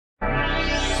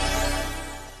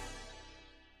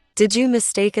Did you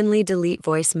mistakenly delete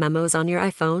voice memos on your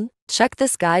iPhone? Check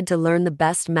this guide to learn the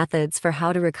best methods for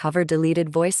how to recover deleted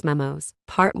voice memos.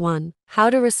 Part 1. How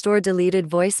to restore deleted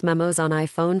voice memos on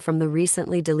iPhone from the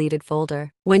recently deleted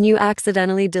folder. When you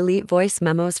accidentally delete voice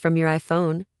memos from your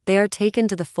iPhone, they are taken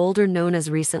to the folder known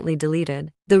as recently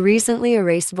deleted. The recently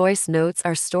erased voice notes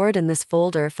are stored in this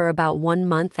folder for about 1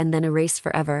 month and then erased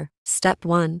forever. Step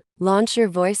 1. Launch your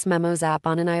Voice Memos app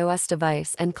on an iOS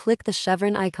device and click the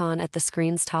chevron icon at the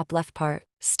screen's top left part.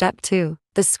 Step 2.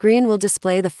 The screen will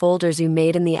display the folders you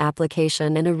made in the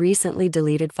application and a recently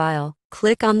deleted file.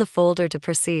 Click on the folder to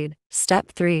proceed.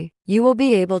 Step 3. You will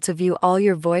be able to view all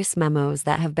your voice memos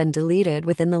that have been deleted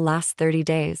within the last 30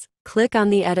 days. Click on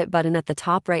the Edit button at the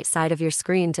top right side of your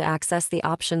screen to access the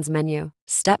Options menu.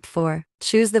 Step 4.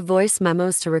 Choose the voice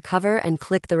memos to recover and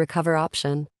click the Recover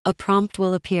option. A prompt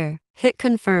will appear. Hit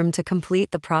Confirm to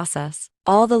complete the process.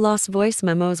 All the lost voice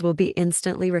memos will be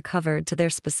instantly recovered to their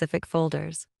specific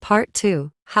folders. Part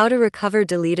 2. How to recover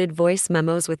deleted voice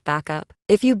memos with backup.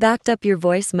 If you backed up your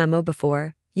voice memo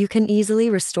before, you can easily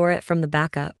restore it from the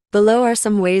backup. Below are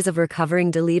some ways of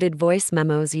recovering deleted voice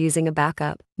memos using a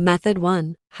backup. Method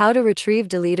 1. How to retrieve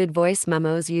deleted voice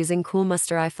memos using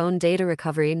Coolmuster iPhone data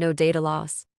recovery, no data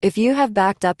loss. If you have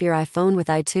backed up your iPhone with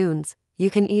iTunes, you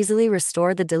can easily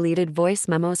restore the deleted voice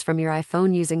memos from your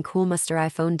iPhone using Coolmuster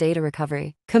iPhone data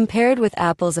recovery. Compared with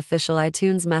Apple's official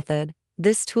iTunes method,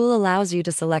 this tool allows you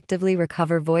to selectively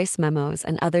recover voice memos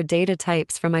and other data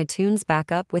types from iTunes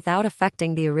backup without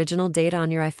affecting the original data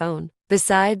on your iPhone.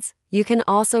 Besides, you can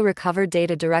also recover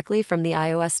data directly from the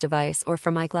iOS device or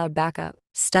from iCloud backup.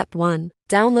 Step 1.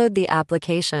 Download the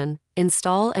application,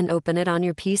 install and open it on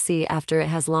your PC after it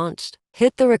has launched.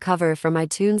 Hit the Recover from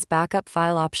iTunes Backup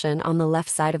File option on the left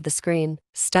side of the screen.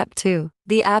 Step 2.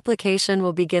 The application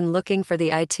will begin looking for the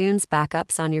iTunes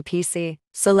backups on your PC.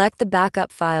 Select the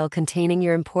backup file containing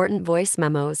your important voice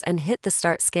memos and hit the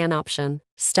Start Scan option.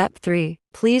 Step 3.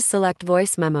 Please select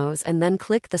voice memos and then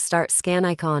click the Start Scan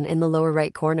icon in the lower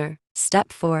right corner.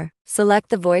 Step 4. Select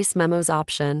the Voice Memos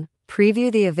option,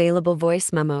 preview the available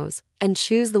voice memos, and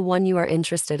choose the one you are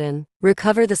interested in.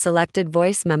 Recover the selected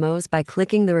voice memos by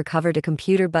clicking the Recover to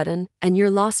Computer button, and your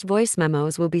lost voice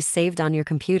memos will be saved on your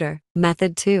computer.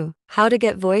 Method 2. How to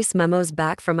get voice memos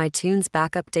back from iTunes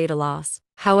backup data loss.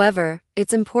 However,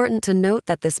 it's important to note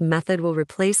that this method will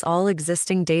replace all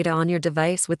existing data on your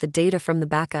device with the data from the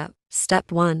backup.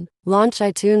 Step 1. Launch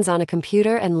iTunes on a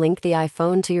computer and link the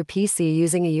iPhone to your PC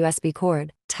using a USB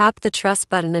cord. Tap the Trust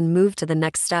button and move to the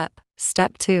next step.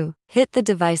 Step 2. Hit the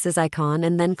device's icon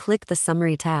and then click the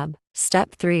Summary tab.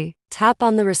 Step 3. Tap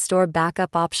on the Restore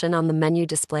Backup option on the menu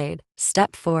displayed.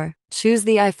 Step 4. Choose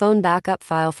the iPhone backup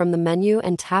file from the menu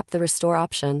and tap the Restore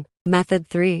option. Method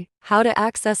 3. How to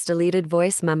access deleted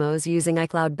voice memos using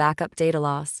iCloud backup data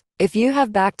loss. If you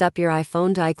have backed up your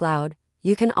iPhone to iCloud,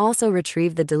 you can also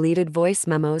retrieve the deleted voice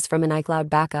memos from an iCloud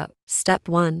backup. Step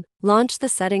 1. Launch the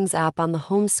Settings app on the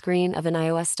home screen of an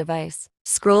iOS device.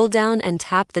 Scroll down and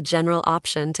tap the General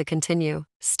option to continue.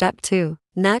 Step 2.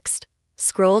 Next,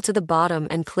 scroll to the bottom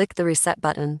and click the Reset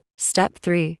button. Step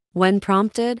 3. When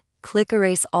prompted, click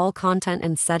Erase all content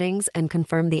and settings and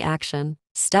confirm the action.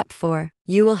 Step 4.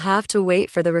 You will have to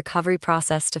wait for the recovery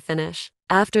process to finish.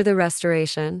 After the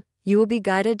restoration, you will be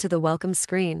guided to the welcome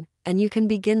screen, and you can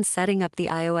begin setting up the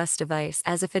iOS device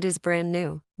as if it is brand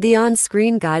new. The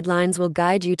on-screen guidelines will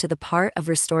guide you to the part of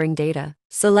restoring data.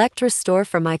 Select Restore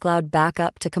from iCloud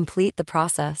Backup to complete the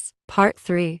process. Part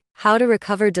 3. How to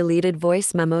recover deleted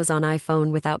voice memos on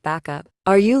iPhone without backup.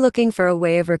 Are you looking for a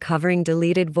way of recovering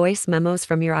deleted voice memos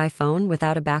from your iPhone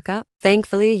without a backup?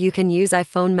 Thankfully, you can use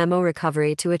iPhone Memo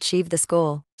Recovery to achieve this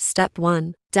goal. Step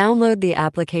 1. Download the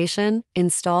application,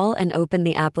 install and open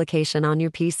the application on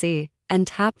your PC, and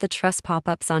tap the Trust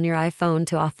pop-ups on your iPhone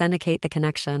to authenticate the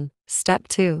connection. Step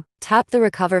 2. Tap the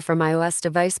Recover from iOS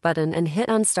device button and hit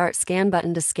on Start Scan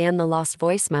button to scan the lost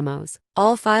voice memos.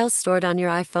 All files stored on your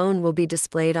iPhone will be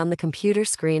displayed on the computer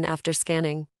screen after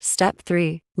scanning. Step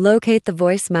 3. Locate the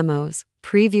voice memos,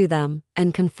 preview them,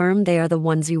 and confirm they are the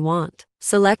ones you want.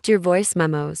 Select your voice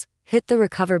memos, hit the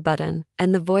Recover button,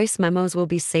 and the voice memos will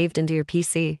be saved into your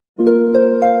PC.